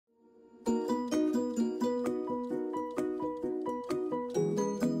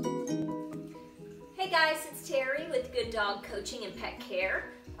Hey guys, it's Terry with Good Dog Coaching and Pet Care,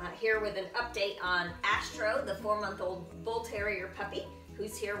 here with an update on Astro, the 4-month-old Bull Terrier puppy,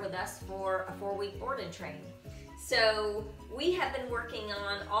 who's here with us for a 4-week board and train. So we have been working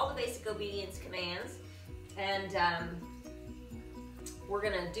on all the basic obedience commands, and we're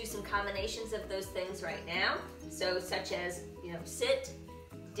going to do some combinations of those things right now. So such as, sit,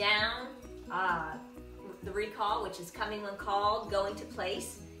 down, the recall, which is coming when called, going to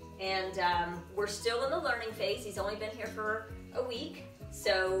place. And we're still in the learning phase. He's only been here for a week.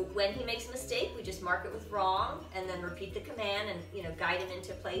 So when he makes a mistake, we just mark it with wrong and then repeat the command and guide him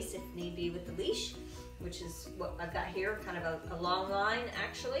into place if need be with the leash, which is what I've got here, kind of a long line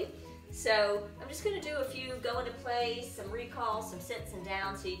actually. So I'm just gonna do a few go into place, some recall, some sits and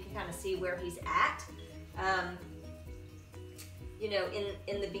downs so you can kind of see where he's at.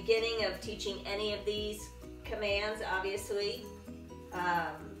 In the beginning of teaching any of these commands, obviously,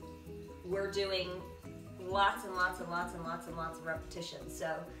 we're doing lots and lots and lots and lots and lots of repetitions.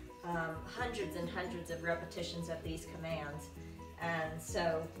 So hundreds and hundreds of repetitions of these commands. And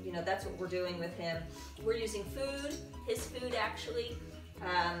so, that's what we're doing with him. We're using food, his food actually.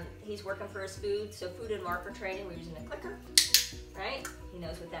 He's working for his food. So food and marker training, we're using a clicker, right? He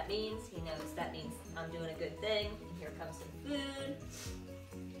knows what that means. He knows that means I'm doing a good thing. And here comes some food.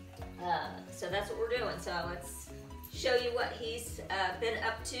 So that's what we're doing. So let's show you what he's been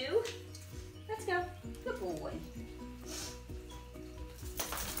up to. Let's go. Good boy.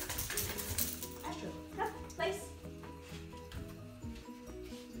 Astro, come, place.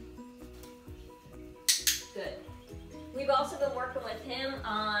 Good. We've also been working with him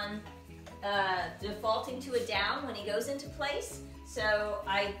on defaulting to a down when he goes into place. So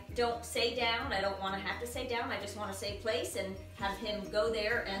I don't say down. I don't want to have to say down. I just want to say place and have him go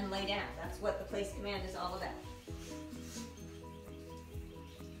there and lay down. That's what the place command is all about.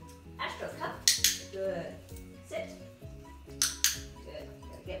 Astro, come. Good. Sit. Good.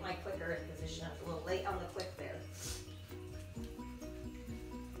 Gotta get my clicker in position. I was a little late on the click there.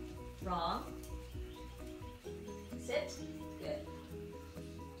 Wrong. Sit. Good.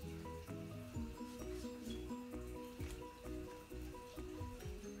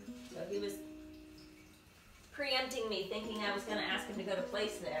 So he was preempting me, thinking I was going to ask him to go to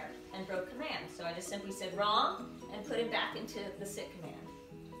place there and broke command. So I just simply said wrong and put him back into the sit command.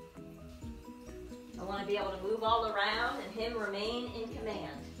 I want to be able to move all around and him remain in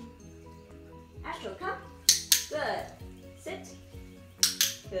command. Astro, come. Good. Sit.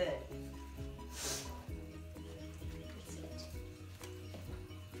 Good. Sit.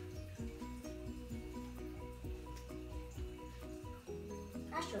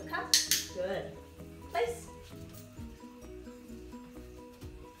 Astro, come. Good. Place.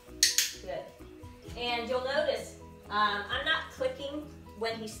 Good. And you'll notice I'm not clicking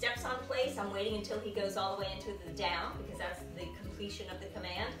when he steps on place. I'm waiting until he goes all the way into the down because that's the completion of the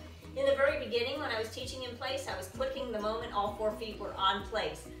command. In the very beginning when I was teaching in place, I was clicking the moment all 4 feet were on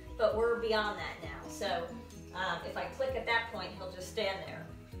place, but we're beyond that now. So if I click at that point, he'll just stand there.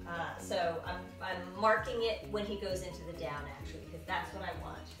 So I'm marking it when he goes into the down actually, because that's what I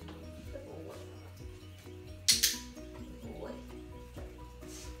want. Good boy. Good boy.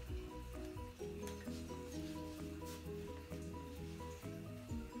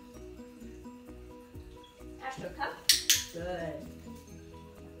 Astro, come. Good.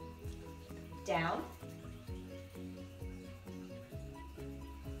 Down.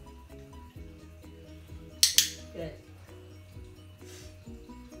 Good.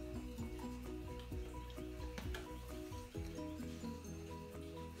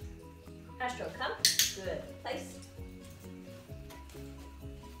 Astro, come. Good. Place.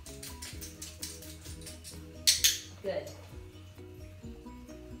 Good.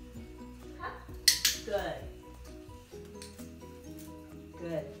 Come. Good.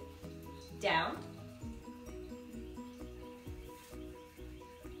 Good. Down.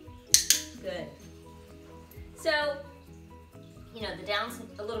 Good. So, the down's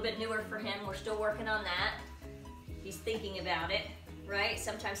a little bit newer for him. We're still working on that. He's thinking about it, right?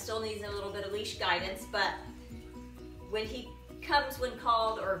 Sometimes still needs a little bit of leash guidance, but when he comes when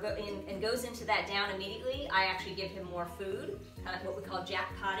called or goes into that down immediately, I actually give him more food, kind of what we call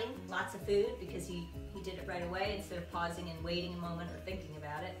jackpotting, lots of food, because he did it right away instead of pausing and waiting a moment or thinking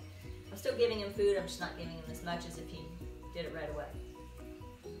about it. I'm still giving him food, I'm just not giving him as much as if he did it right away.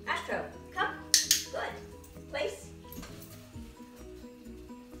 Astro, come. Good. Place.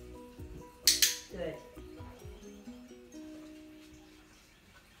 Good.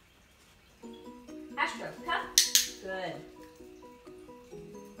 Astro, come. Good.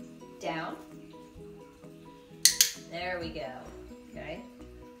 Down. There we go. Okay.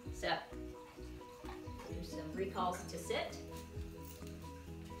 So recalls to sit.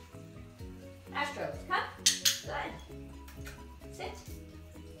 Astro, come. Good. Sit.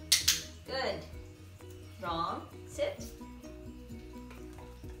 Good. Wrong. Sit.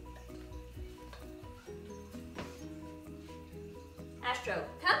 Astro,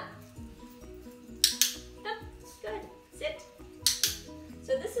 come. Come. Good. Sit.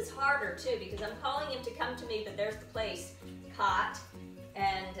 So this is harder too because I'm calling him to come to me, but there's the place caught,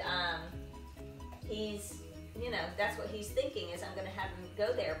 and he's, you know, that's what he's thinking is I'm going to have him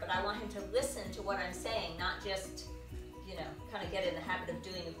go there, but I want him to listen to what I'm saying, not just, you know, kind of get in the habit of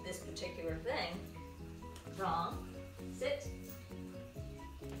doing this particular thing. Wrong. Sit.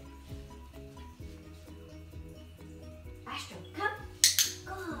 Astro, come.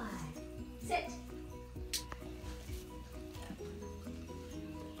 Good. Sit.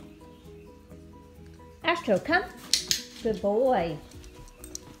 Astro, come. Good boy.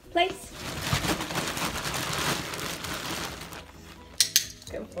 Place.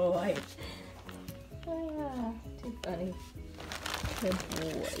 Good boy. Ah, too funny. Good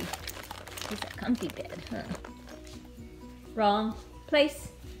boy. It's a comfy bed, huh? Wrong. Place.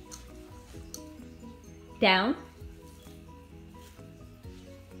 Down.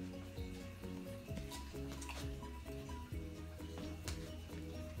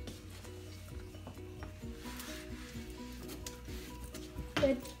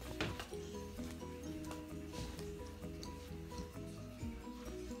 Good.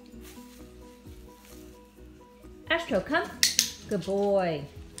 Astro, come. Good boy.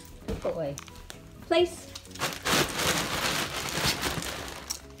 Good boy. Place.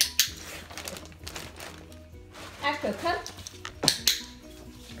 Astro, come.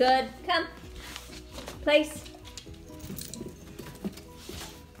 Good. Come. Place.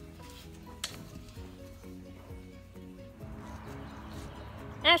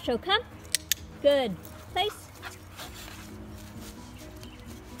 Astro, come. Good. Place.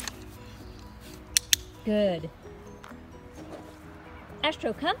 Good.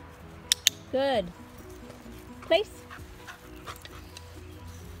 Astro, come. Good. Place.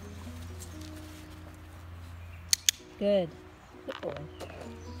 Good. Good boy.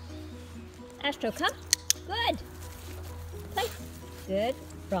 Astro, come. Good. Place. Good.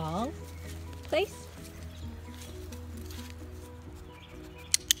 Wrong. Place.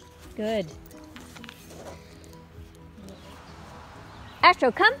 Good.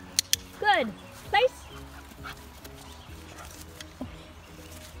 Astro, come. Good. Place.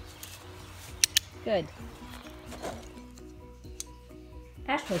 Good.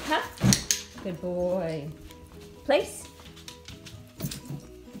 Astro, come. Good boy. Place.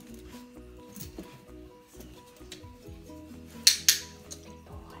 Good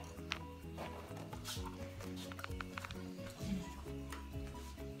boy.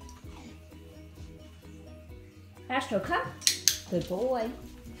 Astro, come. Good boy.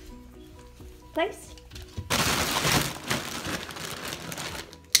 Place.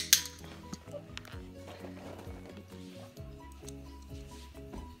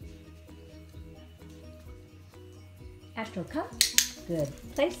 Astro, come. Good.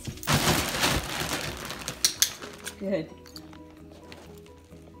 Place. Good.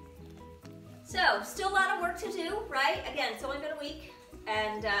 So, still a lot of work to do, right? Again, it's only been a week,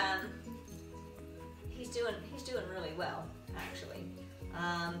 and he's doing really well, actually.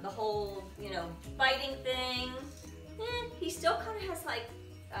 The whole, you know, biting thing, he still kind of has like,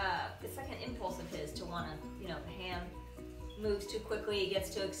 it's like an impulse of his to want to, you know, the hand moves too quickly, he gets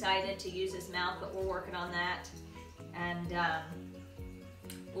too excited to use his mouth, but we're working on that. And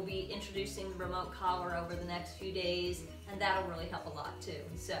we'll be introducing the remote collar over the next few days, and that'll really help a lot too.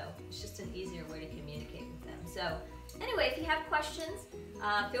 So it's just an easier way to communicate with them. So anyway, if you have questions,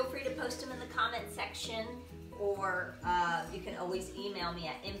 feel free to post them in the comment section, or you can always email me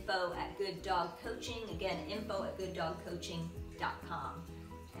at info@gooddogcoaching. Again, info@gooddogcoaching.com.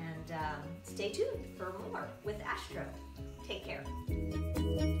 And stay tuned for more with Astro. Take care.